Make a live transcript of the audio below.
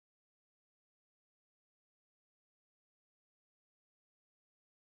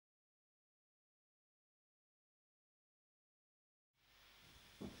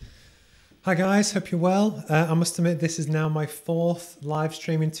Hi guys, hope you're well. I must admit this is now my fourth live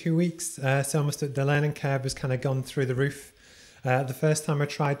stream in 2 weeks, so I must admit the learning curve has kind of gone through the roof. The first time I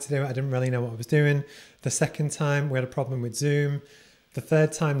tried to do it, I didn't really know what I was doing. The second time we had a problem with Zoom. The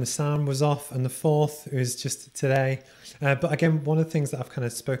third time the sound was off, and the fourth is just today. But again, one of the things that I've kind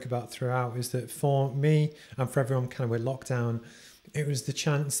of spoke about throughout is that for me and for everyone kind of with lockdown, it was the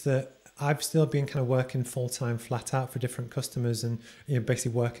chance that I've still been kind of working full-time flat out for different customers and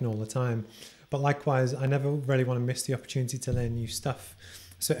basically working all the time. But likewise, I never really want to miss the opportunity to learn new stuff.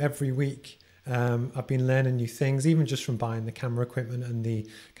 So every week I've been learning new things, even just from buying the camera equipment and the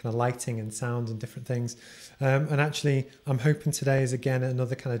kind of lighting and sound and different things. And actually, I'm hoping today is again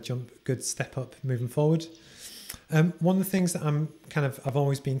another kind of good step up moving forward. One of the things that I've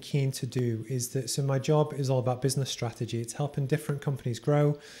always been keen to do is that, so my job is all about business strategy. It's helping different companies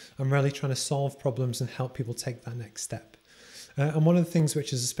grow. I'm really trying to solve problems and help people take that next step. And one of the things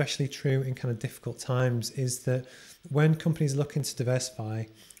which is especially true in kind of difficult times is that when companies are looking to diversify,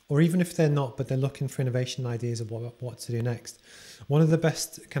 or even if they're not, but they're looking for innovation ideas of what to do next, one of the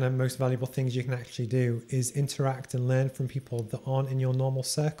best kind of most valuable things you can actually do is interact and learn from people that aren't in your normal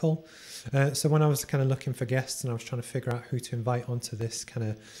circle. So when I was kind of looking for guests and I was trying to figure out who to invite onto this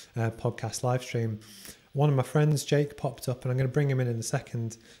kind of podcast live stream, one of my friends, Jake, popped up, and I'm going to bring him in a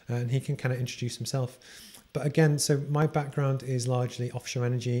second, and he can kind of introduce himself. But again, so my background is largely offshore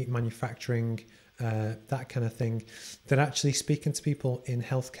energy, manufacturing, that kind of thing, that actually speaking to people in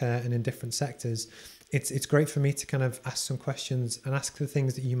healthcare and in different sectors, it's great for me to kind of ask some questions and ask the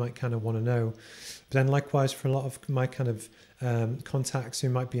things that you might kind of want to know. But then likewise for a lot of my kind of contacts who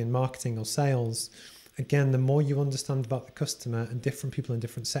might be in marketing or sales, again, the more you understand about the customer and different people in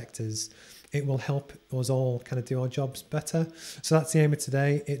different sectors, it will help us all kind of do our jobs better. So that's the aim of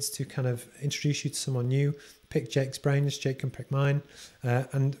today. It's to kind of introduce you to someone new, pick Jake's brains, Jake can pick mine.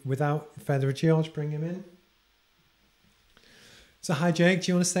 And without further ado, I'll just bring him in. So hi, Jake.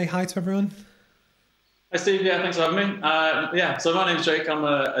 Do you want to say hi to everyone? Hi, Steve. Yeah, thanks for having me. So my name's Jake. I'm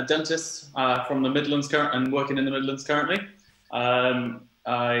a dentist from the Midlands and working in the Midlands currently.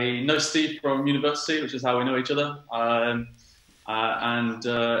 I know Steve from university, which is how we know each other.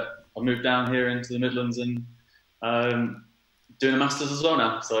 I moved down here into the Midlands and doing a master's as well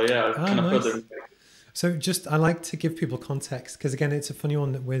now. So yeah, kind of nice. further. So I like to give people context, because again, it's a funny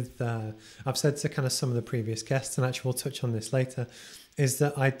one with, I've said to kind of some of the previous guests, and actually we'll touch on this later, is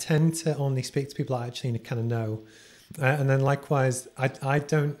that I tend to only speak to people I actually kind of know. And then likewise, I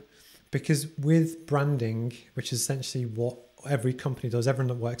don't, because with branding, which is essentially what every company does, everyone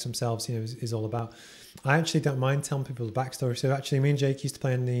that works themselves, is all about. I actually don't mind telling people the backstory. So actually me and Jake used to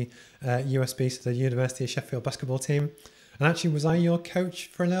play in the USB, so the University of Sheffield basketball team. And actually, was I your coach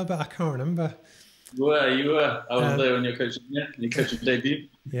for a little bit? I can't remember. You were. I was there when you were coaching, your coaching debut.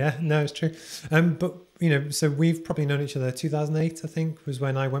 Yeah, no, it's true. But, so we've probably known each other. 2008, I think, was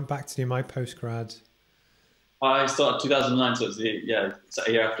when I went back to do my postgrad. I started 2009, so it's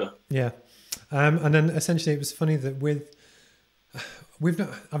a year after. Yeah. And then essentially it was funny that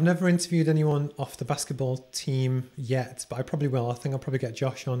I've never interviewed anyone off the basketball team yet, but I probably will. I think I'll probably get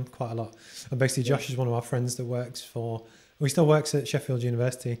Josh on quite a lot. And basically Josh is one of our friends that he still works at Sheffield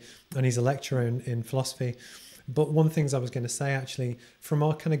University, and he's a lecturer in philosophy. But one of the things I was going to say, actually, from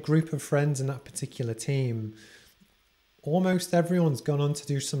our kind of group of friends in that particular team, almost everyone's gone on to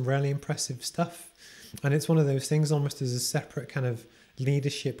do some really impressive stuff. And it's one of those things, almost as a separate kind of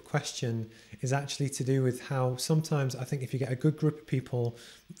leadership question, is actually to do with how sometimes I think if you get a good group of people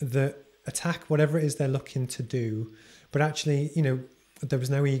that attack whatever it is they're looking to do, but actually, there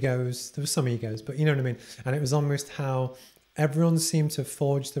was no egos, there was some egos, but you know what I mean? And it was almost how everyone seemed to have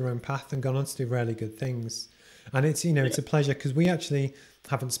forged their own path and gone on to do really good things. And it's, it's a pleasure, because we actually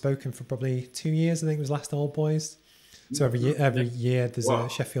haven't spoken for probably 2 years. I think it was last All Boys. So every year there's a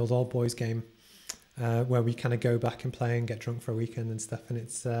Sheffield All Boys game. Where we kind of go back and play and get drunk for a weekend and stuff. And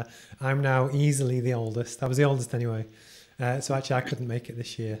it's, I'm now easily the oldest. I was the oldest anyway. So actually I couldn't make it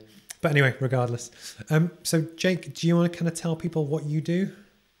this year. But anyway, regardless. So Jake, do you want to kind of tell people what you do?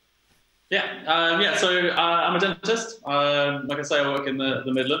 So I'm a dentist. Like I say, I work in the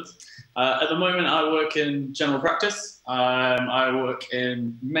Midlands. At the moment, I work in general practice. I work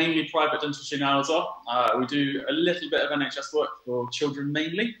in mainly private dentistry now as well. We do a little bit of NHS work for children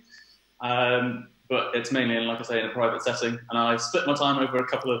mainly. But it's mainly, like I say, in a private setting. And I split my time over a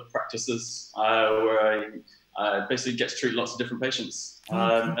couple of practices where I basically get to treat lots of different patients.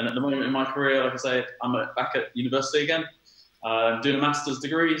 And at the moment in my career, like I say, I'm back at university again, doing a master's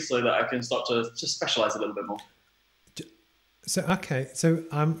degree so that I can start to just specialise a little bit more. So, okay. So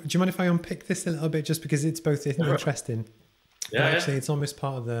do you mind if I unpick this a little bit, just because it's both interesting? Yeah. Actually, it's almost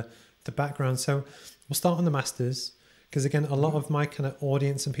part of the background. So we'll start on the masters, because again, a lot of my kind of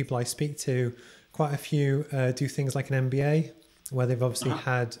audience and people I speak to, quite a few do things like an MBA, where they've obviously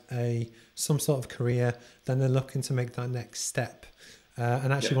had some sort of career, then they're looking to make that next step.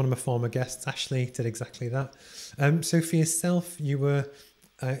 And actually one of my former guests, Ashley, did exactly that. So for yourself, you were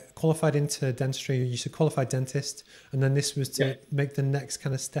qualified into dentistry, you should qualified dentist, and then this was to make the next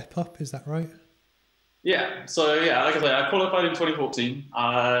kind of step up, is that right? Yeah, so yeah, like I say, I qualified in 2014,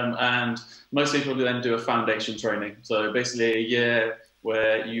 and most people then do a foundation training. So basically a year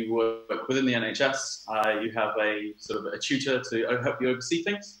where you work within the NHS, you have a sort of a tutor to help you oversee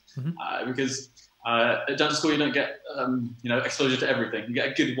things, because at dental school you don't get exposure to everything. You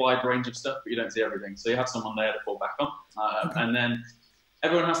get a good wide range of stuff, but you don't see everything. So you have someone there to fall back on, and then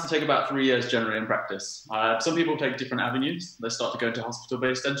everyone has to take about 3 years generally in practice. Some people take different avenues. They start to go into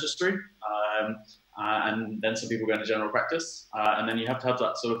hospital-based dentistry. And then some people go into general practice, and then you have to have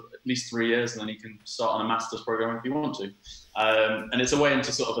that sort of at least 3 years, and then you can start on a master's program if you want to. And it's a way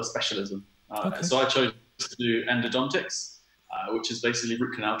into sort of a specialism. So I chose to do endodontics, which is basically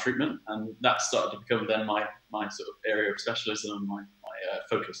root canal treatment, and that started to become then my sort of area of specialism and my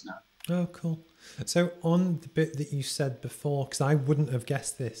focus now. Oh, cool. So on the bit that you said before, because I wouldn't have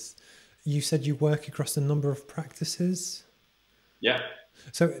guessed this, you said you work across a number of practices? Yeah.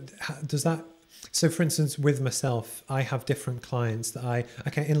 So does that... So for instance, with myself, I have different clients that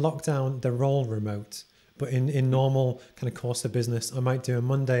in lockdown, they're all remote, but in normal kind of course of business, I might do a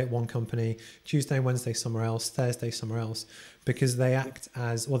Monday at one company, Tuesday, Wednesday somewhere else, Thursday somewhere else, because they act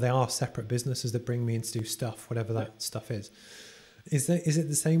as, well, they are separate businesses that bring me in to do stuff, whatever that stuff is. Is it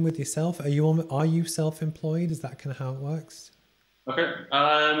the same with yourself? Are you self-employed? Is that kind of how it works? Okay.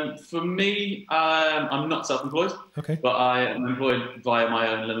 For me, I'm not self-employed, but I am employed via my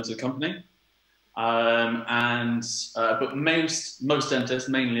own limited company. But most dentists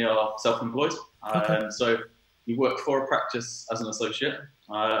mainly are self-employed. So you work for a practice as an associate.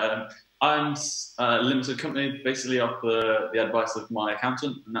 I'm a limited company basically off the advice of my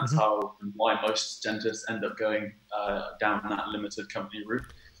accountant, and that's how and why most dentists end up going down that limited company route.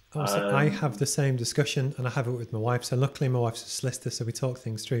 So I have the same discussion, and I have it with my wife. So luckily my wife's a solicitor, so we talk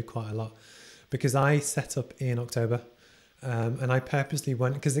things through quite a lot, because I set up in October, and I purposely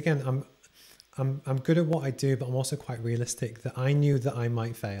went, because again, I'm good at what I do, but I'm also quite realistic that I knew that I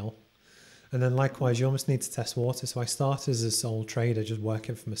might fail. And then likewise, you almost need to test water. So I started as a sole trader, just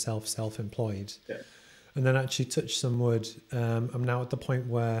working for myself, self-employed. And then actually touch some wood. I'm now at the point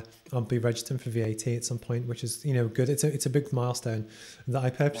where I'll be registering for VAT at some point, which is, good. It's a big milestone that I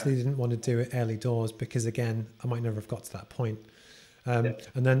purposely didn't want to do it early doors, because again, I might never have got to that point. And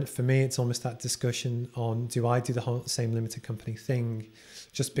then for me, it's almost that discussion on, do I do the whole same limited company thing?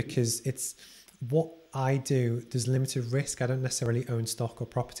 Just because it's what I do, there's limited risk. I don't necessarily own stock or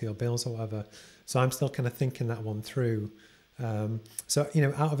property or bills or whatever. So I'm still kind of thinking that one through. So,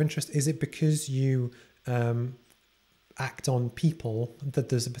 out of interest, is it because you act on people that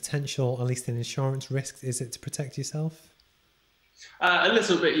there's a potential, at least in insurance risks? Is it to protect yourself? A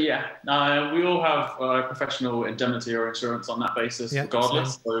little bit, yeah. We all have professional indemnity or insurance on that basis,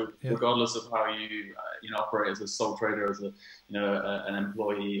 regardless. So regardless of how you operate as a sole trader, as a an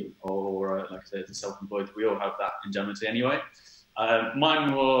employee, or like I say, as a self-employed, we all have that indemnity anyway.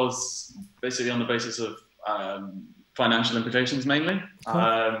 Mine was basically on the basis of financial implications mainly.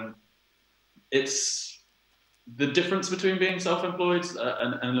 It's the difference between being self-employed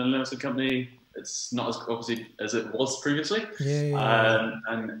and a limited company. It's not as obviously as it was previously.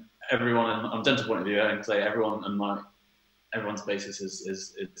 And everyone on dental point of view, I can say everyone's basis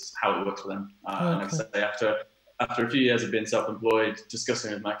is how it works for them. And like I say, after a few years of being self-employed,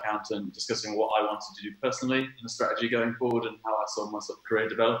 discussing with my accountant, discussing what I wanted to do personally and the strategy going forward and how I saw my sort of career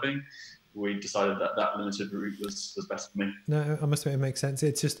developing, we decided that limited route was best for me. No, I must admit it makes sense.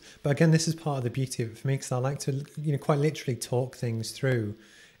 It's just, but again, this is part of the beauty of it for me, because I like to, quite literally talk things through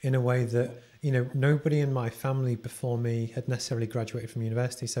in a way that, nobody in my family before me had necessarily graduated from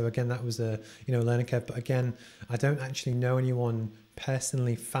university. So again, that was a, learning curve. But again, I don't actually know anyone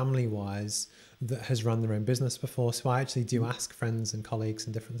personally, family-wise, that has run their own business before. So I actually do ask friends and colleagues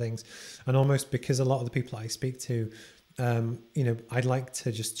and different things. And almost because a lot of the people I speak to, I'd like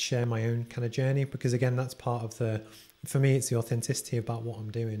to just share my own kind of journey, because again, that's part of for me, it's the authenticity about what I'm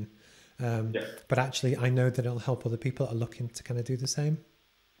doing. But actually, I know that it'll help other people that are looking to kind of do the same.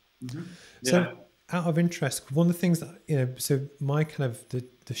 So out of interest, one of the things that, so my kind of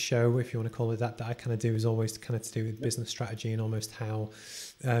the show, if you want to call it that I kind of do is always kind of to do with business strategy and almost how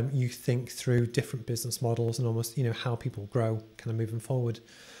you think through different business models and almost, how people grow kind of moving forward.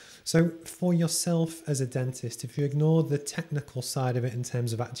 So for yourself as a dentist, if you ignore the technical side of it in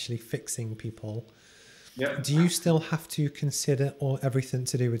terms of actually fixing people, Yeah. do you still have to consider all everything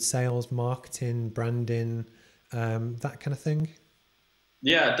to do with sales, marketing, branding, that kind of thing?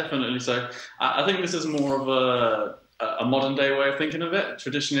 Yeah, definitely. So I think this is more of a modern day way of thinking of it.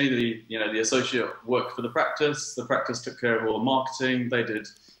 Traditionally, the associate worked for the practice. The practice took care of all the marketing. They did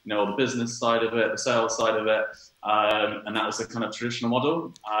all the business side of it, the sales side of it, and that was the kind of traditional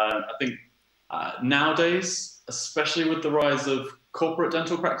model. I think nowadays, especially with the rise of corporate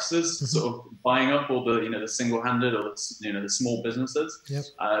dental practices, sort of buying up all the single-handed or the small businesses, Yep.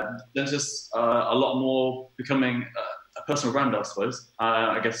 dentists are a lot more becoming a personal brand, I suppose.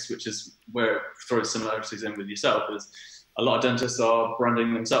 I guess, which is where it throws similarities in with yourself. Is a lot of dentists are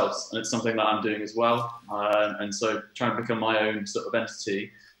branding themselves, and it's something that I'm doing as well. And so, trying to become my own sort of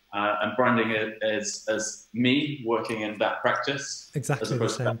entity and branding it as me working in that practice. Exactly the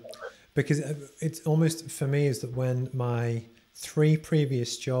same. Because it's almost, for me, is that when my 3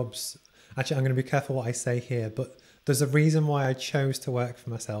 previous jobs, actually I'm going to be careful what I say here, but there's a reason why I chose to work for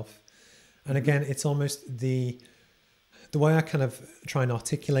myself. And again, it's almost the way I kind of try and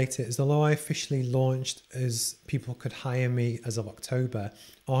articulate it is, although I officially launched as people could hire me as of October,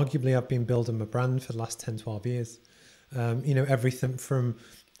 arguably I've been building my brand for the last 10, 12 years. Everything from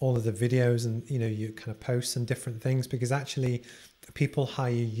all of the videos and, you kind of posts and different things, because actually people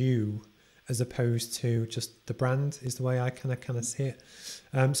hire you as opposed to just the brand is the way I kind of see it.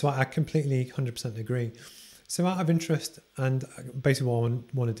 So I completely 100% agree. So out of interest, and basically what I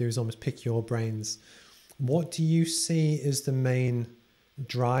want to do is almost pick your brains. What do you see as the main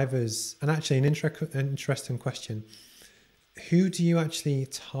drivers? And actually an interesting question. Who do you actually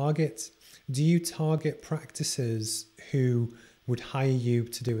target? Do you target practices who would hire you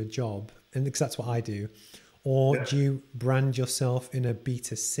to do a job? And because that's what I do. Or do you brand yourself in a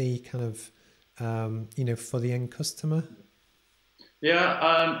B2C kind of, for the end customer?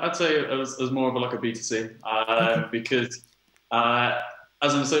 Yeah, I'd say it was more of like a B2C because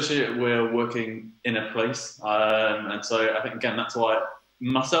as an associate, we're working in a place. And so I think, again, that's why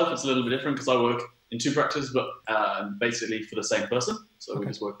myself, it's a little bit different because I work in 2 practices, but basically for the same person. So we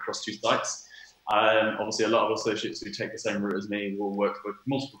just work across 2 sites. Obviously, a lot of associates who take the same route as me will work with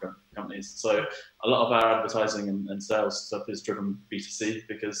multiple companies. So a lot of our advertising and sales stuff is driven B2C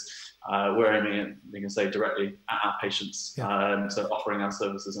because we're aiming at, you can say, directly at our patients. Yeah. So offering our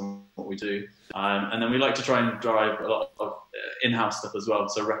services and what we do. And then we like to try and drive a lot of in-house stuff as well.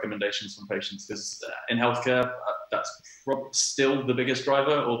 So recommendations from patients, because in healthcare, that's still the biggest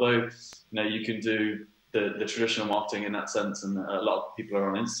driver, although you can do the traditional marketing in that sense, and a lot of people are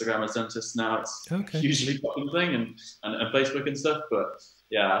on Instagram as dentists now. It's a hugely popular thing, and Facebook and stuff. But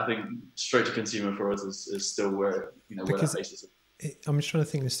yeah, I think straight to consumer for us is still where where that basis is. I'm just trying to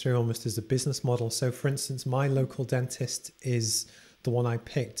think this through almost as a business model. So, for instance, my local dentist is the one I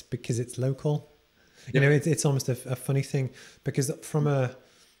picked because it's local. It's almost a funny thing, because from a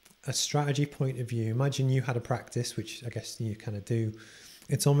strategy point of view, imagine you had a practice, which I guess you kind of do.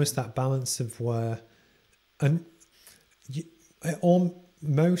 It's almost that balance of where. And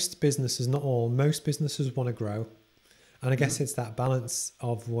most businesses, not all, most businesses want to grow. And I guess it's that balance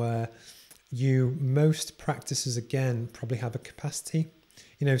of where most practices, again, probably have a capacity.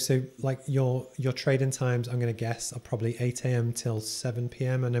 So like your trading times, I'm going to guess, are probably 8 a.m. till 7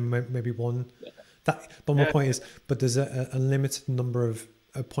 p.m. and then maybe 1. But my point is, but there's a limited number of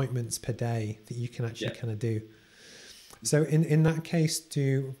appointments per day that you can actually kind of do. So in that case,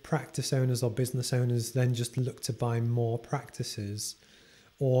 do practice owners or business owners then just look to buy more practices?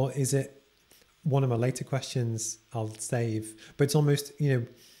 Or is it, one of my later questions I'll save, but it's almost,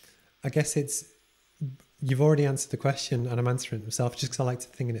 I guess you've already answered the question and I'm answering it myself just because I like to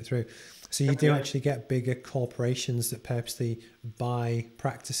think it through. So you do actually get bigger corporations that purposely buy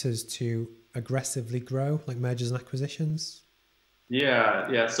practices to aggressively grow, like mergers and acquisitions?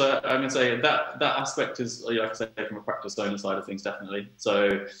 Yeah. So I'm going to say that aspect is, like I say, from a practice owner side of things, definitely.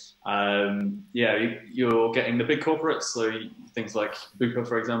 So you're getting the big corporates, so things like Bupa,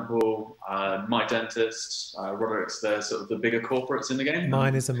 for example, My Dentist, Roderick's, they're sort of the bigger corporates in the game.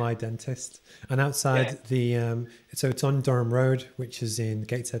 Mine is a My Dentist, and outside so it's on Durham Road, which is in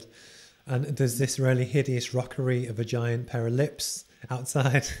Gateshead, and there's this really hideous rockery of a giant pair of lips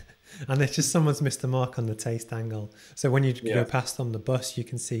outside. And it's just someone's missed the mark on the taste angle. So when you go past on the bus, you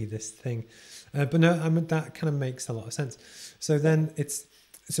can see this thing. But no, that kind of makes a lot of sense. So then it's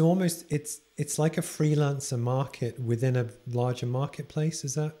like a freelancer market within a larger marketplace.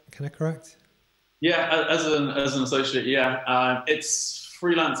 Is that kind of correct? Yeah, as an associate, it's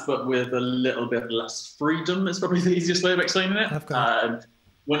freelance, but with a little bit less freedom is probably the easiest way of explaining it.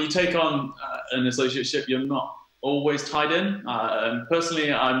 when you take on an associateship, you're not always tied in.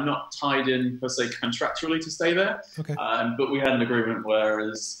 Personally, I'm not tied in per se contractually to stay there. Okay. But we had an agreement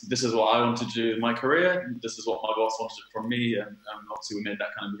whereas this is what I wanted to do in my career, this is what my boss wanted from me, and obviously we made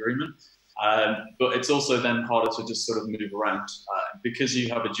that kind of agreement. But it's also then harder to just sort of move around because you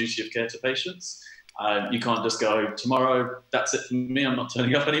have a duty of care to patients. You can't just go, tomorrow, that's it for me, I'm not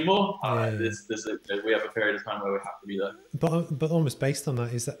turning up anymore. We have a period of time where we have to be there. But almost based on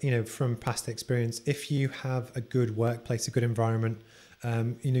that is that, you know, from past experience, if you have a good workplace, a good environment,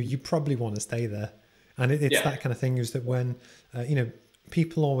 you know, you probably want to stay there. And it's that kind of thing is that when, you know,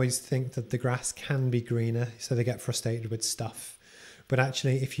 people always think that the grass can be greener, so they get frustrated with stuff. But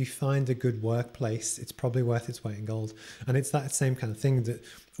actually, if you find a good workplace, it's probably worth its weight in gold. And it's that same kind of thing that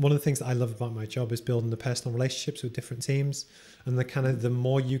one of the things that I love about my job is building the personal relationships with different teams. And the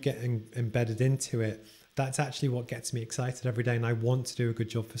more you get embedded into it, that's actually what gets me excited every day. And I want to do a good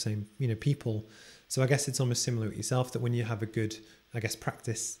job for same, you know, people. So I guess it's almost similar with yourself that when you have a good, I guess,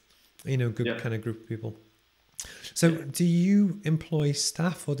 practice, you know, good kind of group of people. So do you employ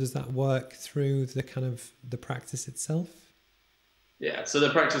staff, or does that work through the kind of the practice itself? Yeah, so the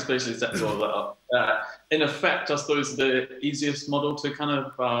practice basically sets all that up. In effect, I suppose the easiest model to kind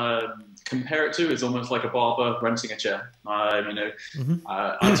of compare it to is almost like a barber renting a chair. You know,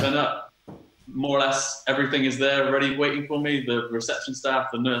 I turn up, more or less everything is there ready waiting for me, the reception staff,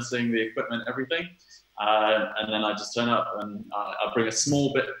 the nursing, the equipment, everything. And then I just turn up and I bring a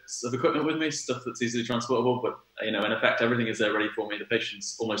small bits of equipment with me, stuff that's easily transportable, but you know, in effect, everything is there ready for me. The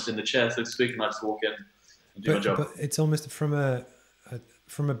patient's almost in the chair, so to speak, and I just walk in and do my job. But it's almost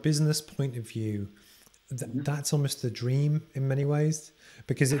from a business point of view, that's almost the dream in many ways,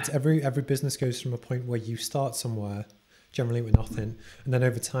 because it's every business goes from a point where you start somewhere, generally with nothing, and then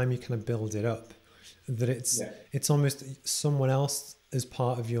over time you kind of build it up. That it's almost someone else as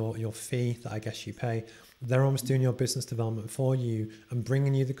part of your fee that I guess you pay. They're almost doing your business development for you and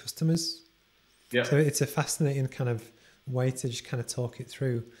bringing you the customers. Yeah. So it's a fascinating kind of way to just kind of talk it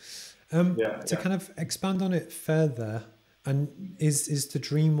through. To kind of expand on it further. And is the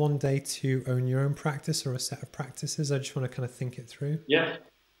dream one day to own your own practice or a set of practices? I just want to kind of think it through. Yeah.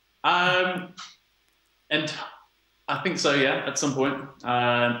 And I think so, yeah, at some point.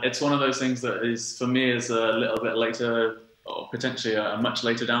 It's one of those things that is, for me, is a little bit later or potentially a much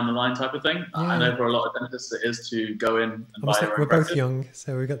later down the line type of thing. Yeah. I know for a lot of dentists it is to go in and buy your own We're practice. Both young,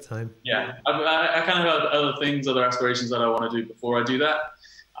 so we've got time. Yeah. I kind of have other things, other aspirations that I want to do before I do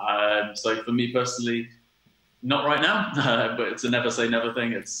that. So for me personally, not right now, but it's a never say never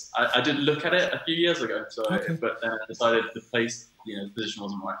thing. I did look at it a few years ago, so but then I decided the place, you know, the position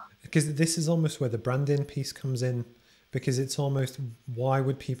wasn't right. Because this is almost where the branding piece comes in, because it's almost, why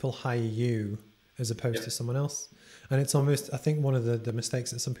would people hire you as opposed to someone else? And it's almost, I think one of the mistakes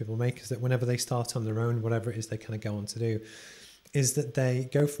that some people make is that whenever they start on their own, whatever it is they kind of go on to do, is that they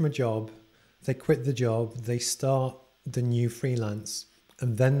go from a job, they quit the job, they start the new freelance,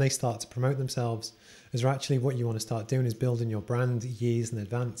 and then they start to promote themselves. Is actually what you want to start doing is building your brand years in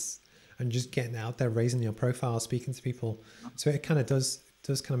advance and just getting out there, raising your profile, speaking to people. So it kind of does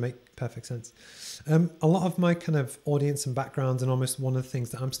kind of make perfect sense. A lot of my kind of audience and background, and almost one of the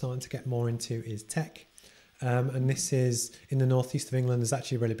things that I'm starting to get more into is tech. And this is in the northeast of England. There's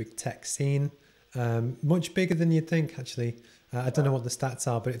actually a really big tech scene, much bigger than you'd think, actually. I don't know what the stats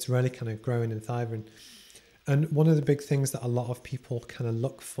are, but it's really kind of growing and thriving. And one of the big things that a lot of people kind of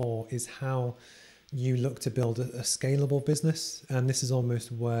look for is how you look to build a scalable business. And this is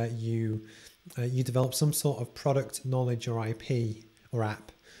almost where you develop some sort of product, knowledge, or IP or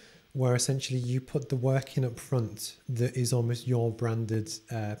app, where essentially you put the work in up front that is almost your branded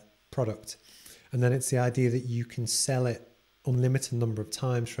product. And then it's the idea that you can sell it unlimited number of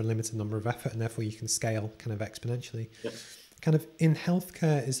times for a limited number of effort, and therefore you can scale kind of exponentially. Yep. Kind of in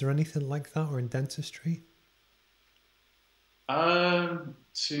healthcare, is there anything like that, or in dentistry?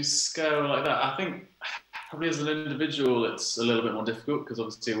 To scale like that, I think probably as an individual it's a little bit more difficult, because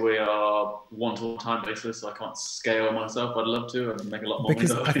obviously we are one-to-one time basis, so I can't scale myself. I'd love to and make a lot more.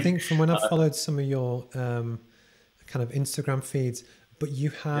 Because I think from when I've followed some of your kind of Instagram feeds, but you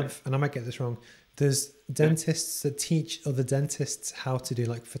have, and I might get this wrong, there's dentists that teach other dentists how to do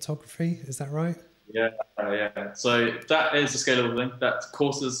like photography, is that right? Yeah. So that is a scalable thing. That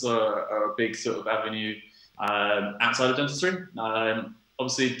courses are a big sort of avenue outside of dentistry.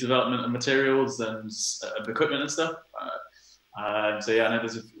 Obviously development of materials and equipment and stuff. So yeah, I know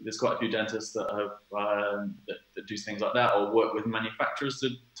there's quite a few dentists that have that do things like that, or work with manufacturers to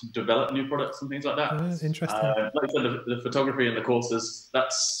develop new products and things like that. Interesting. Like I said, the photography and the courses,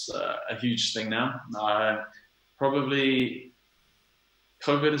 that's a huge thing now. Probably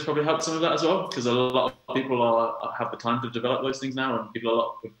COVID has probably helped some of that as well, because a lot of people have the time to develop those things now, and people, a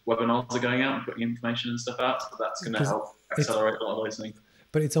lot of webinars are going out and putting information and stuff out, so that's going to help accelerate a lot of those things.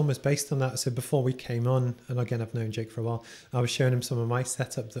 But it's almost based on that. So before we came on, and again, I've known Jake for a while, I was showing him some of my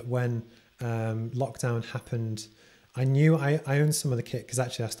setup that when lockdown happened, I knew I owned some of the kit, because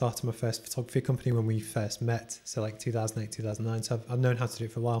actually I started my first photography company when we first met. So like 2008, 2009. So I've known how to do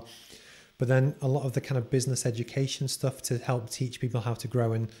it for a while. But then a lot of the kind of business education stuff to help teach people how to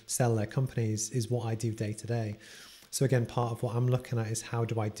grow and sell their companies is what I do day to day. So again, part of what I'm looking at is how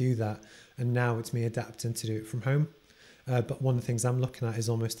do I do that? And now it's me adapting to do it from home. But one of the things I'm looking at is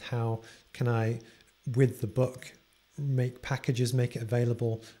almost how can I, with the book, make packages, make it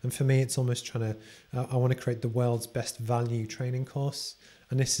available. And for me, it's almost trying to, I want to create the world's best value training course.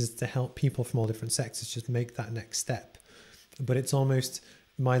 And this is to help people from all different sectors just make that next step. But it's almost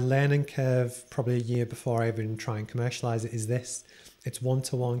my learning curve, probably a year before I even try and commercialize it, is this. It's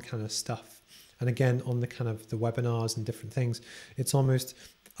one-to-one kind of stuff. And again, on the kind of the webinars and different things, it's almost,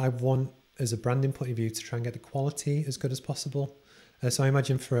 I want, as a branding point of view, to try and get the quality as good as possible. So I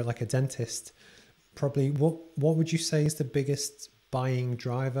imagine for like a dentist, probably what would you say is the biggest buying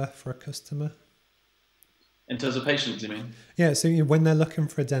driver for a customer? In terms of patients, you mean? Yeah, so when they're looking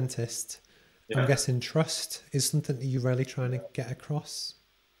for a dentist, I'm guessing trust is something that you're really trying to get across.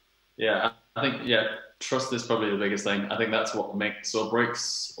 Yeah, I think, trust is probably the biggest thing. I think that's what makes or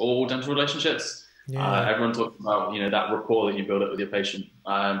breaks all dental relationships. Yeah. Everyone talks about, that rapport that you build up with your patient,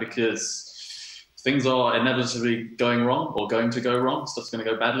 because things are inevitably going wrong or going to go wrong. Stuff's going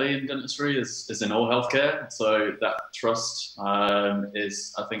to go badly in dentistry, as in all healthcare. So that trust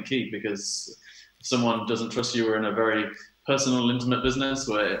is, I think, key, because if someone doesn't trust you, we're in a very personal, intimate business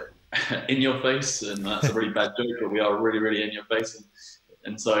where in your face, and that's a really bad joke, but we are really, really in your face.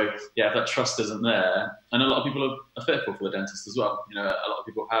 And so, if that trust isn't there, and a lot of people are fearful for the dentist as well. A lot of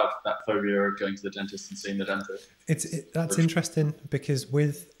people have that phobia of going to the dentist and seeing the dentist. That's interesting, because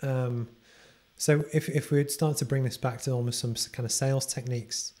with, so if we'd start to bring this back to almost some kind of sales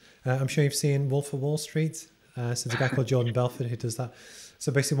techniques, I'm sure you've seen Wolf of Wall Street. So there's a guy called Jordan Belfort who does that.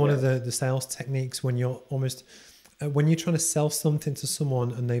 So basically one of the sales techniques when you're almost, when you're trying to sell something to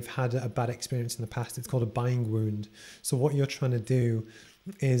someone and they've had a bad experience in the past, it's called a buying wound. So what you're trying to do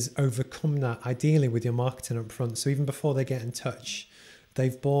is overcome that, ideally with your marketing up front. So even before they get in touch,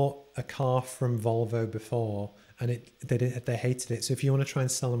 they've bought a car from Volvo before and they hated it. So if you want to try and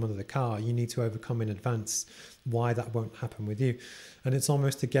sell them another car, you need to overcome in advance why that won't happen with you. And it's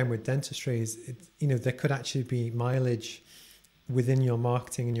almost, again, with dentistry, there could actually be mileage within your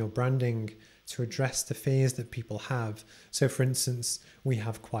marketing and your branding to address the fears that people have. So for instance, we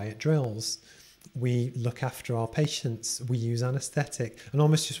have quiet drills. We look after our patients, we use anesthetic, and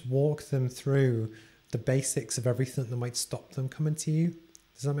almost just walk them through the basics of everything that might stop them coming to you.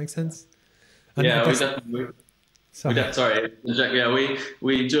 Does that make sense? And we definitely.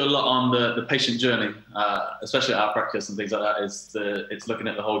 We do a lot on the patient journey, especially at our practice and things like that. It's looking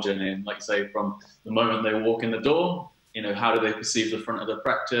at the whole journey, and like you say, from the moment they walk in the door, how do they perceive the front of the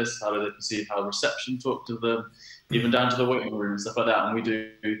practice? How do they perceive how reception talk to them? Even down to the waiting room and stuff like that. And we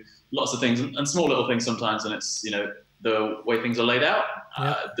do lots of things and small little things sometimes. And it's, the way things are laid out,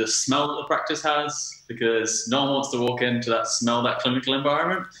 the smell that the practice has, because no one wants to walk into that smell, that clinical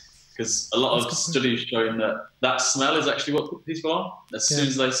environment. Because a lot of studies showing that smell is actually what puts people on. As soon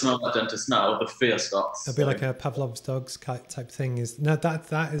as they smell that dentist smell, the fear starts. It'll be like a Pavlov's dogs type thing.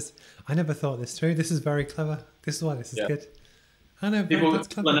 That is, I never thought this through. This is very clever. This is why this is good. I know, people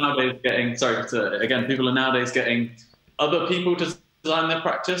are nowadays getting, people are nowadays getting other people to design their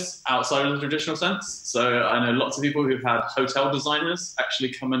practice outside of the traditional sense. So I know lots of people who've had hotel designers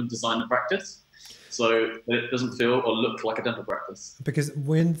actually come and design the practice, so it doesn't feel or look like a dental practice. Because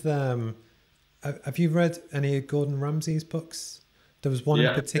with, have you read any of Gordon Ramsay's books? There was one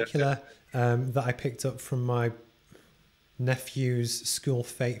in particular that I picked up from my nephew's school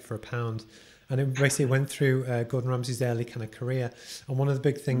fete for £1. And it basically went through Gordon Ramsay's early kind of career. And one of the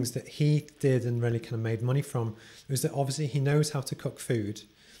big things that he did and really kind of made money from was that obviously he knows how to cook food,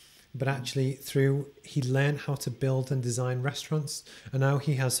 but actually he learned how to build and design restaurants. And now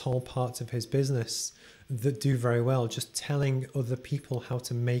he has whole parts of his business that do very well, just telling other people how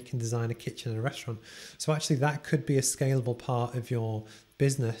to make and design a kitchen and a restaurant. So actually that could be a scalable part of your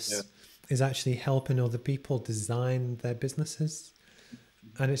business, is actually helping other people design their businesses.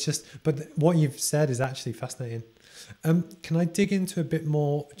 And it's just, but what you've said is actually fascinating. Can I dig into a bit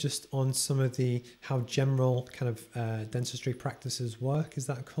more just on some of how general kind of dentistry practices work? Is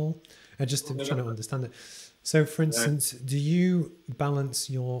that cool? Just trying to understand it. So for instance, do you balance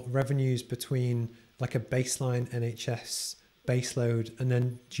your revenues between like a baseline NHS base load, and then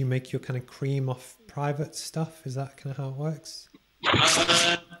do you make your kind of cream off private stuff? Is that kind of how it works?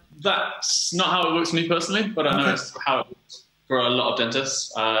 That's not how it works for me personally, but I know it's how it works for a lot of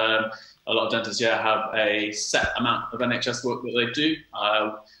dentists. A lot of dentists, have a set amount of NHS work that they do.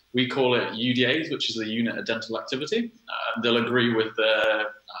 We call it UDAs, which is a unit of dental activity. They'll agree with the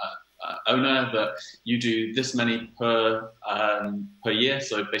owner that you do this many per year,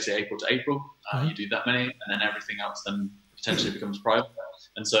 so basically April to April, you do that many, and then everything else then potentially becomes private.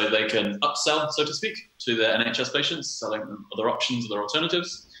 And so they can upsell, so to speak, to their NHS patients, selling them other options, other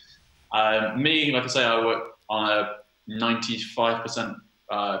alternatives. Me, like I say, I work on a 95%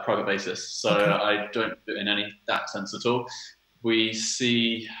 private basis, so I don't do it in that sense at all. We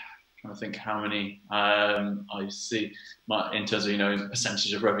see, I'm trying to think how many I see in terms of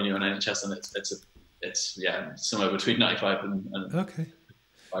percentage of revenue on NHS, and it's somewhere between 95 and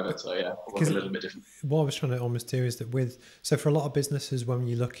private. So a little bit different. What I was trying to almost do is that so for a lot of businesses, when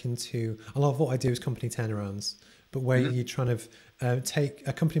you look into a lot of what I do is company turnarounds, but where you're trying to take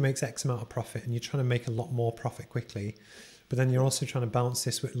a company makes X amount of profit and you're trying to make a lot more profit quickly, but then you're also trying to balance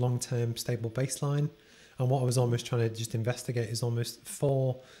this with long-term stable baseline. And what I was almost trying to just investigate is almost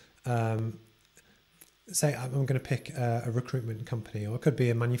for, say I'm going to pick a recruitment company, or it could be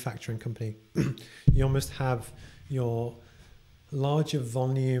a manufacturing company. You almost have your larger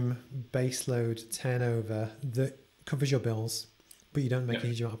volume baseload turnover that covers your bills, but you don't make a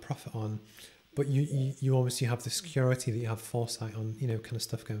huge amount of profit on. But you obviously have the security that you have foresight on, kind of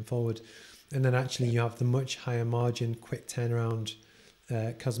stuff going forward. And then actually you have the much higher margin, quick turnaround,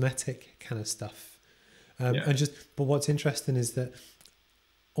 cosmetic kind of stuff. But what's interesting is that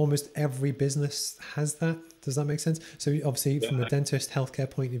almost every business has that. Does that make sense? So obviously from a dentist healthcare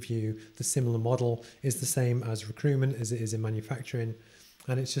point of view, the similar model is the same as recruitment as it is in manufacturing.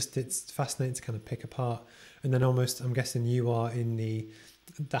 And it's fascinating to kind of pick apart. And then almost, I'm guessing you are in the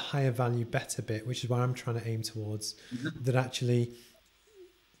higher value, better bit, which is where I'm trying to aim towards, that actually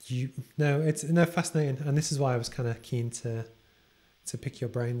it's fascinating. And this is why I was kind of keen to pick your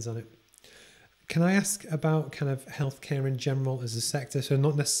brains on it. Can I ask about kind of healthcare in general as a sector? So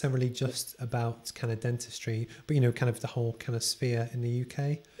not necessarily just about kind of dentistry, but, kind of the whole kind of sphere in the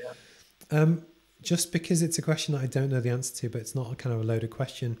UK. Just because it's a question that I don't know the answer to, but it's not a kind of a loaded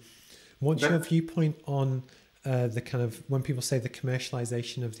question. What's your viewpoint on the kind of, when people say the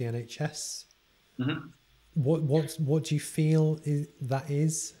commercialization of the NHS, what do you feel that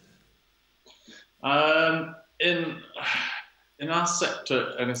is? In our sector,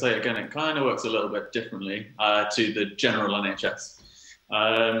 I'm going to say again, it kind of works a little bit differently to the general NHS.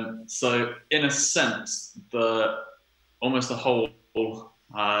 So in a sense, almost the whole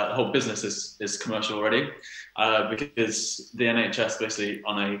business is commercial already, because the NHS basically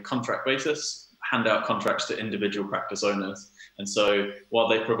on a contract basis hand out contracts to individual practice owners. And so while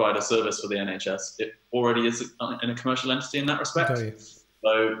they provide a service for the NHS, it already is in a commercial entity in that respect.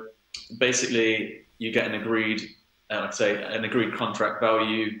 So basically you get an agreed contract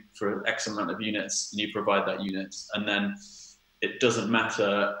value for X amount of units, and you provide that unit, and then it doesn't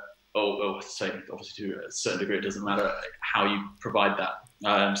matter, obviously to a certain degree, it doesn't matter how you provide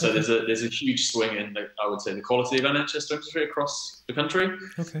that. So there's a huge swing in I would say the quality of NHS dentistry across the country,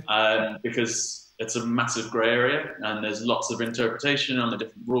 because it's a massive grey area, and there's lots of interpretation on the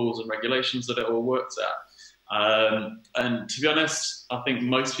different rules and regulations that it all works at. And to be honest, I think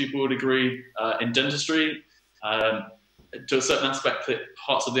most people would agree in dentistry, to a certain aspect, that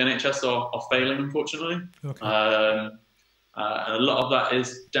parts of the NHS are failing, unfortunately. And a lot of that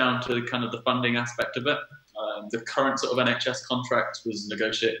is down to kind of the funding aspect of it. The current sort of NHS contract was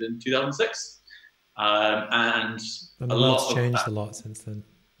negotiated in 2006. And the world's changed a lot since then.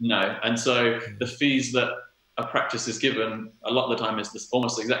 No, and so the fees that a practice is given a lot of the time is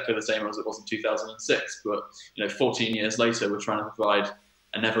almost exactly the same as it was in 2006. But 14 years later, we're trying to provide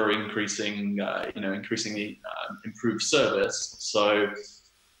an ever increasingly improved service. So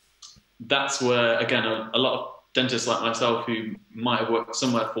that's where, again, a lot of dentists like myself who might have worked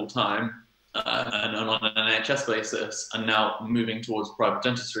somewhere full time and on an NHS basis are now moving towards private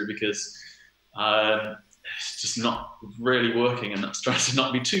dentistry because it's just not really working, and that's trying to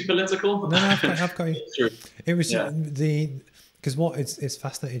not be too political. No, I've got you. It was because what it's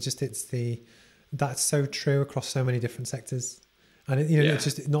fascinating. That's so true across so many different sectors. And it's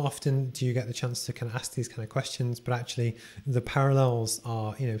just not often do you get the chance to kind of ask these kind of questions, but actually the parallels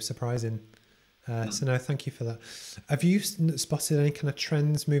are, surprising. So no, thank you for that. Have you spotted any kind of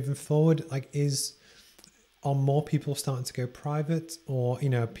trends moving forward? Like, are more people starting to go private, or,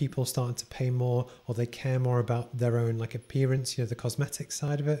 are people starting to pay more, or they care more about their own like appearance, the cosmetic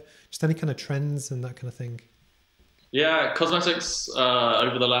side of it? Just any kind of trends and that kind of thing? Yeah, cosmetics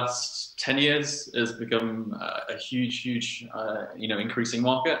over the last 10 years has become a huge, increasing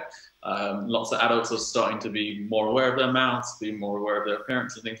market. Lots of adults are starting to be more aware of their mouths, be more aware of their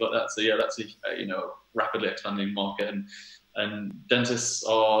appearance and things like that. So yeah, that's a rapidly expanding market, and dentists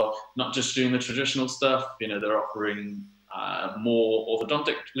are not just doing the traditional stuff. They're offering more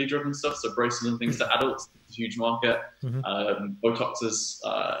orthodontically driven stuff, so braces and things to adults. It's a huge market. Botoxes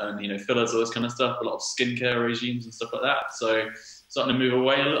and fillers, all this kind of stuff. A lot of skincare regimes and stuff like that. So starting to move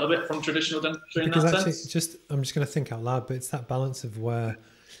away a little bit from traditional dentistry in that sense. I'm just going to think out loud, but it's that balance of where,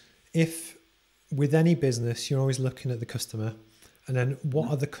 if with any business, you're always looking at the customer, and then what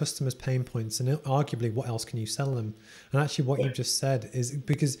are the customer's pain points, and arguably what else can you sell them? And actually what you've just said is,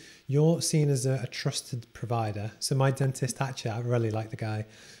 because you're seen as a trusted provider. So my dentist, actually, I really like the guy.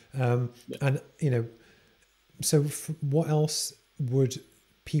 And, so what else would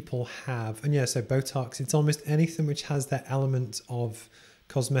people have? And yeah, so Botox, it's almost anything which has that element of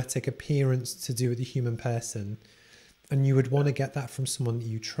cosmetic appearance to do with the human person. And you would want to get that from someone that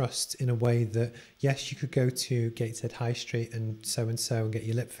you trust, in a way that, yes, you could go to Gateshead High Street and and get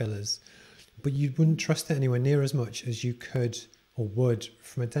your lip fillers, but you wouldn't trust it anywhere near as much as you could or would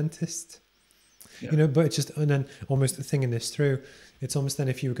from a dentist. But it's just, and then almost the thing in this through, it's almost then,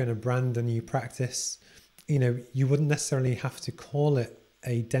 if you were going to brand a new practice, you wouldn't necessarily have to call it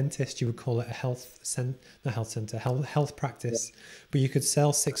a dentist, you would call it a health practice, but you could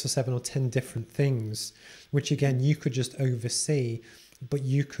sell 6 or 7 or 10 different things, which again, you could just oversee, but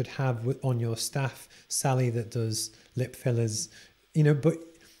you could have on your staff Sally that does lip fillers, but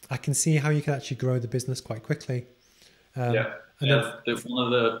I can see how you could actually grow the business quite quickly. One of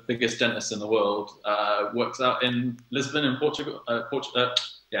the biggest dentists in the world works out in Lisbon in Portugal.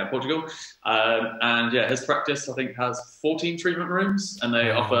 Portugal. His practice, I think, has 14 treatment rooms, and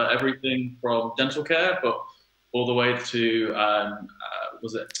they offer everything from dental care, but all the way to,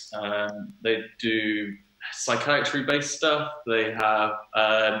 they do psychiatry-based stuff. They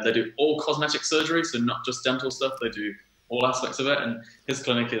do all cosmetic surgery, so not just dental stuff. They do all aspects of it, and his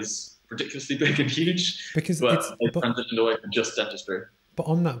clinic is ridiculously big and huge, because they transitioned away from just dentistry. But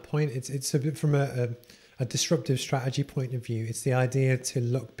on that point, it's a bit from a disruptive strategy point of view. It's the idea to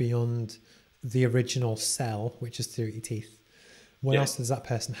look beyond the original cell, which is through your teeth. What else does that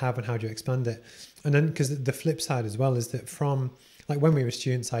person have, and how do you expand it? And then, because the flip side as well is that, from like when we were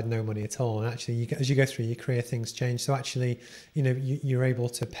students, I had no money at all, and actually as you go through your career, things change. So actually, you're able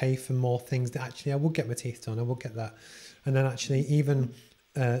to pay for more things that actually I will get my teeth done, I will get that. And then actually even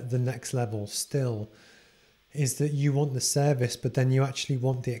the next level still is that you want the service, but then you actually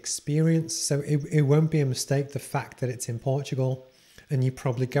want the experience. So it won't be a mistake, the fact that it's in Portugal, and you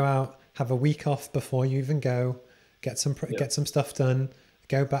probably go out, have a week off before you even go, get some stuff done,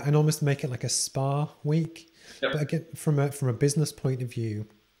 go back, and almost make it like a spa week. But again, from a business point of view,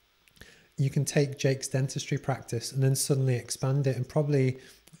 you can take Jake's dentistry practice and then suddenly expand it and probably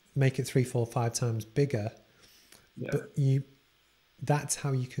make it 3, 4, 5 times bigger. But that's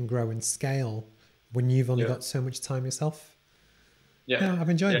how you can grow and scale when you've only got so much time yourself. I've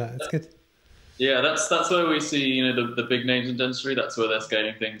enjoyed that. It's good. Yeah, that's where we see the big names in dentistry. That's where they're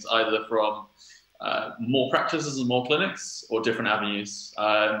scaling things, either from more practices and more clinics, or different avenues.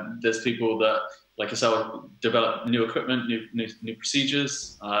 There's people that, like yourself, develop new equipment, new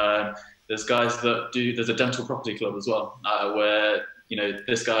procedures. There's guys that there's a dental property club as well, where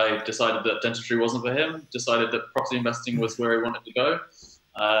this guy decided that dentistry wasn't for him, decided that property investing was where he wanted to go.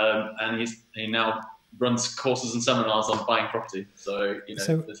 And he now runs courses and seminars on buying property. So,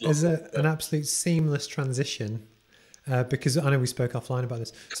 there's an absolute seamless transition, because I know we spoke offline about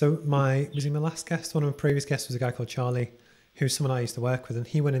this. So was he my last guest? One of my previous guests was a guy called Charlie, who's someone I used to work with, and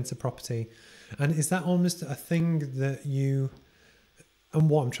he went into property. And is that almost a thing that and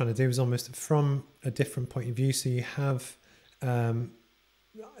what I'm trying to do is almost from a different point of view. So you have,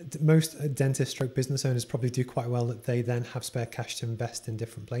 most dentist stroke business owners probably do quite well, that they then have spare cash to invest in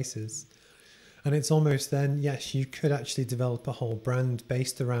different places. And it's almost then, yes, you could actually develop a whole brand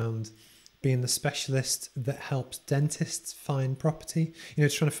based around being the specialist that helps dentists find property,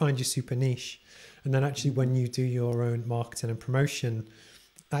 it's trying to find your super niche. And then actually when you do your own marketing and promotion,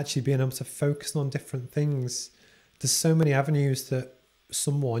 actually being able to focus on different things. There's so many avenues that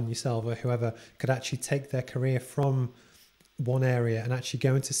someone, yourself or whoever, could actually take their career from one area and actually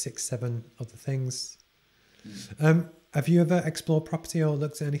go into 6, 7 other things. Have you ever explored property or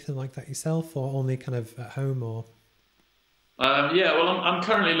looked at anything like that yourself, or only kind of at home? Or I'm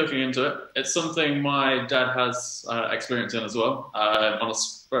currently looking into it. It's something my dad has experience in as well, on a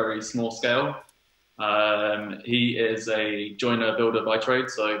very small scale. He is a joiner builder by trade,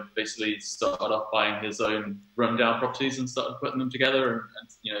 so basically started off buying his own rundown properties and started putting them together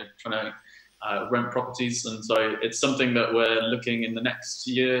and trying to rent properties. And so it's something that we're looking in the next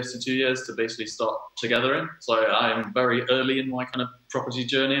year to 2 years to basically start together in. So I'm very early in my kind of property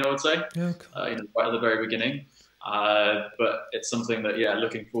journey, I would say, yeah, cool. Right at the very beginning. But it's something that,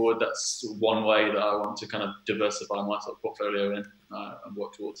 looking forward, that's one way that I want to kind of diversify my sort of portfolio in and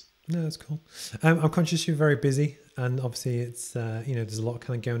work towards. No, that's cool. I'm conscious you're very busy, and obviously it's there's a lot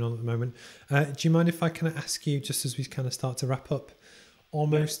kind of going on at the moment. Do you mind if I kind of ask you, just as we kind of start to wrap up,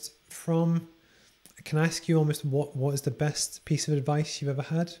 almost from, can I ask you almost what is the best piece of advice you've ever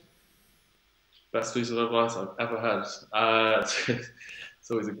had? Best piece of advice I've ever had. It's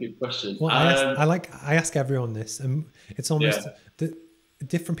always a good question. Well, I ask everyone this, and it's almost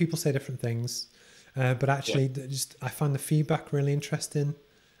different people say different things, but actually, just I find the feedback really interesting,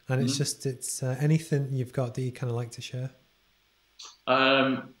 and it's anything you've got that you kind of like to share.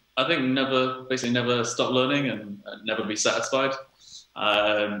 I think never stop learning and never be satisfied.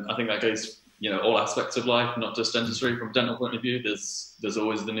 I think that goes all aspects of life, not just dentistry. From a dental point of view, there's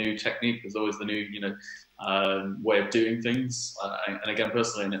always the new technique, there's always the new way of doing things, and again,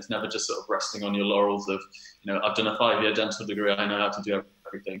 personally, and it's never just sort of resting on your laurels of I've done a 5-year dental degree, I know how to do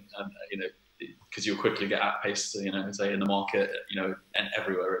everything, and because you'll quickly get outpaced, say in the market, and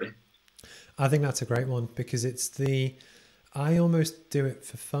everywhere really. I think that's a great one, because I almost do it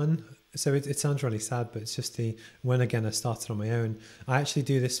for fun. So it sounds really sad, but it's just when again I started on my own, I actually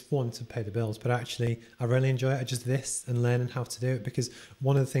do this one to pay the bills, but actually I really enjoy it. Just this and learning how to do it, because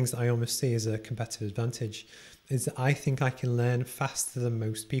one of the things that I almost see as a competitive advantage is that I think I can learn faster than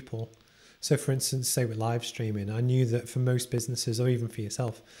most people. So for instance, say with live streaming, I knew that for most businesses, or even for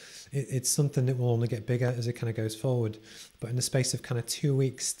yourself, it's something that will only get bigger as it kind of goes forward. But in the space of kind of 2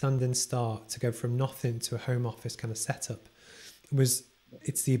 weeks standing start to go from nothing to a home office kind of setup,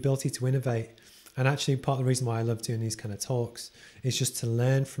 it's the ability to innovate. And actually part of the reason why I love doing these kind of talks is just to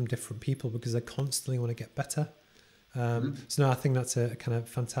learn from different people, because I constantly want to get better. So no, I think that's a kind of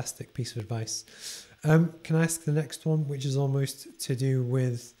fantastic piece of advice. Can I ask the next one, which is almost to do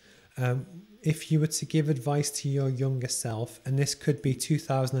with if you were to give advice to your younger self, and this could be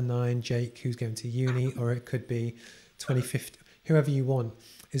 2009 Jake who's going to uni, or it could be 2050, whoever you want,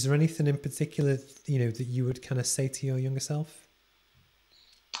 is there anything in particular that you would kind of say to your younger self?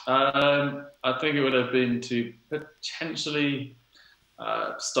 I think it would have been to potentially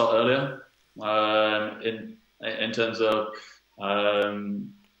start earlier in terms of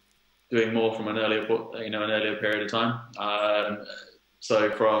doing more from an earlier period of time.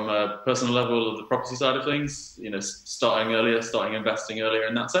 So from a personal level of the property side of things, starting earlier, starting investing earlier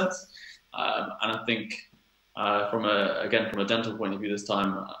in that sense. And I think from a dental point of view this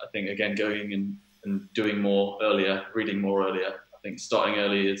time, I think again going and doing more earlier, reading more earlier. I think starting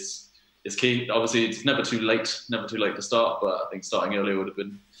early is key. Obviously, it's never too late to start, but I think starting early would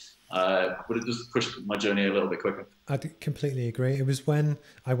have just pushed my journey a little bit quicker. I completely agree. It was when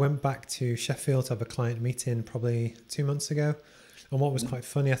I went back to Sheffield to have a client meeting probably 2 months ago. And what was quite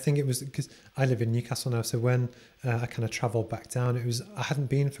funny, I think it was because I live in Newcastle now. So when I kind of traveled back down, I hadn't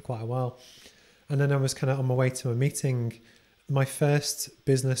been for quite a while. And then I was kind of on my way to a meeting. My first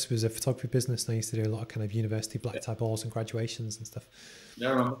business was a photography business, and I used to do a lot of kind of university black tie balls and graduations and stuff. Yeah,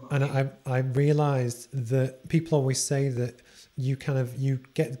 I remember. And I realized that people always say that you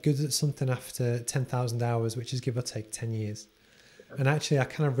get good at something after 10,000 hours, which is give or take 10 years. And actually, I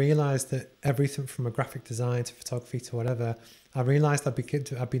kind of realized that everything from a graphic design to photography to whatever, I realized I'd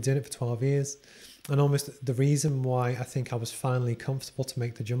been doing it for 12 years. And almost the reason why I think I was finally comfortable to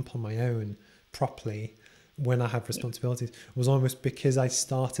make the jump on my own properly when I had responsibilities was almost because I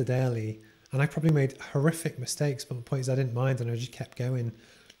started early, and I probably made horrific mistakes, but the point is I didn't mind, and I just kept going.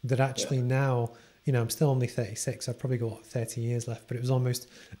 That actually now, I'm still only 36. I've probably got 30 years left, but it was almost,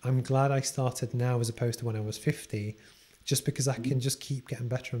 I'm glad I started now as opposed to when I was 50, just because I can just keep getting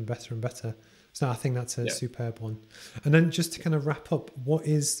better and better and better. So I think that's a superb one. And then just to kind of wrap up, what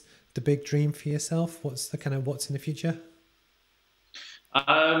is the big dream for yourself? What's in the future?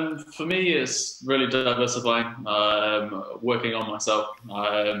 For me, it's really diversifying, working on myself.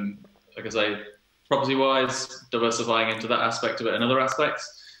 Like I say, property-wise, diversifying into that aspect of it and other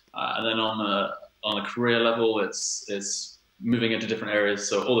aspects. And then on a career level, it's moving into different areas.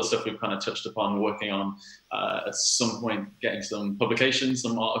 So all the stuff we've kind of touched upon, working on at some point, getting some publications,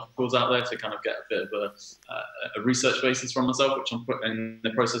 some articles out there to kind of get a bit of a research basis from myself, which I'm in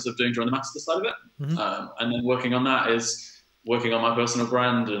the process of doing during the master's side of it. And then working on that is working on my personal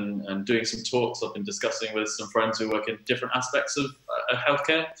brand and doing some talks. I've been discussing with some friends who work in different aspects of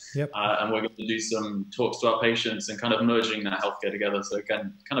healthcare. Yep. And we're going to do some talks to our patients and kind of merging that healthcare together. So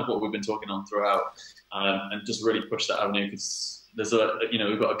again, kind of what we've been talking on throughout, and just really push that avenue, because there's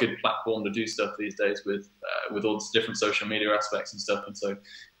we've got a good platform to do stuff these days with all these different social media aspects and stuff. And so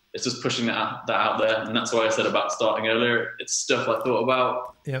it's just pushing that out there. And that's why I said about starting earlier. It's stuff I thought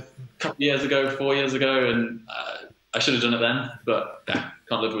about a couple of years ago, 4 years ago, and I should have done it then, but yeah,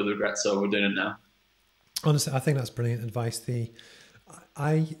 can't live with regret, so we're doing it now. Honestly, I think that's brilliant advice.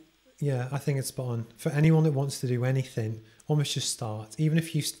 I think it's spot on. For anyone that wants to do anything, almost just start. Even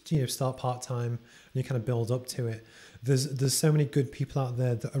if you start part-time and you kind of build up to it. There's so many good people out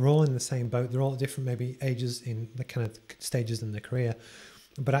there that are all in the same boat. They're all at different maybe ages in the kind of stages in their career,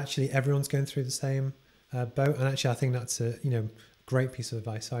 but actually everyone's going through the same boat. And actually, I think that's a great piece of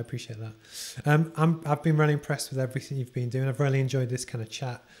advice. So I appreciate that. I've been really impressed with everything you've been doing. I've really enjoyed this kind of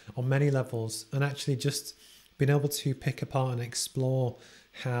chat on many levels, and actually just being able to pick apart and explore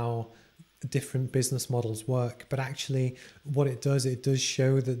how different business models work. But actually what it does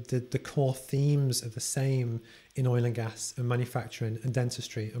show that the core themes are the same in oil and gas and manufacturing and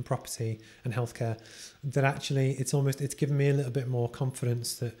dentistry and property and healthcare, that actually it's given me a little bit more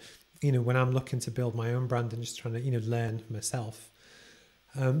confidence that, when I'm looking to build my own brand and just trying to, learn myself,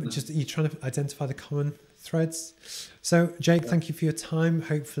 just you're trying to identify the common threads. So Jake, thank you for your time.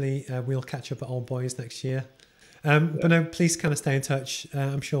 Hopefully we'll catch up at Old Boys next year. But no, please kind of stay in touch.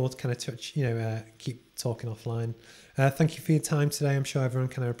 I'm sure we'll kind of keep talking offline. Thank you for your time today. I'm sure everyone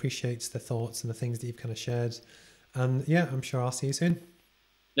kind of appreciates the thoughts and the things that you've kind of shared. And yeah, I'm sure I'll see you soon.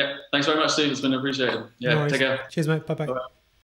 Yeah, thanks very much, Steve. It's been appreciated. Yeah, No worries. take care. Cheers, mate. Bye-bye. Bye-bye.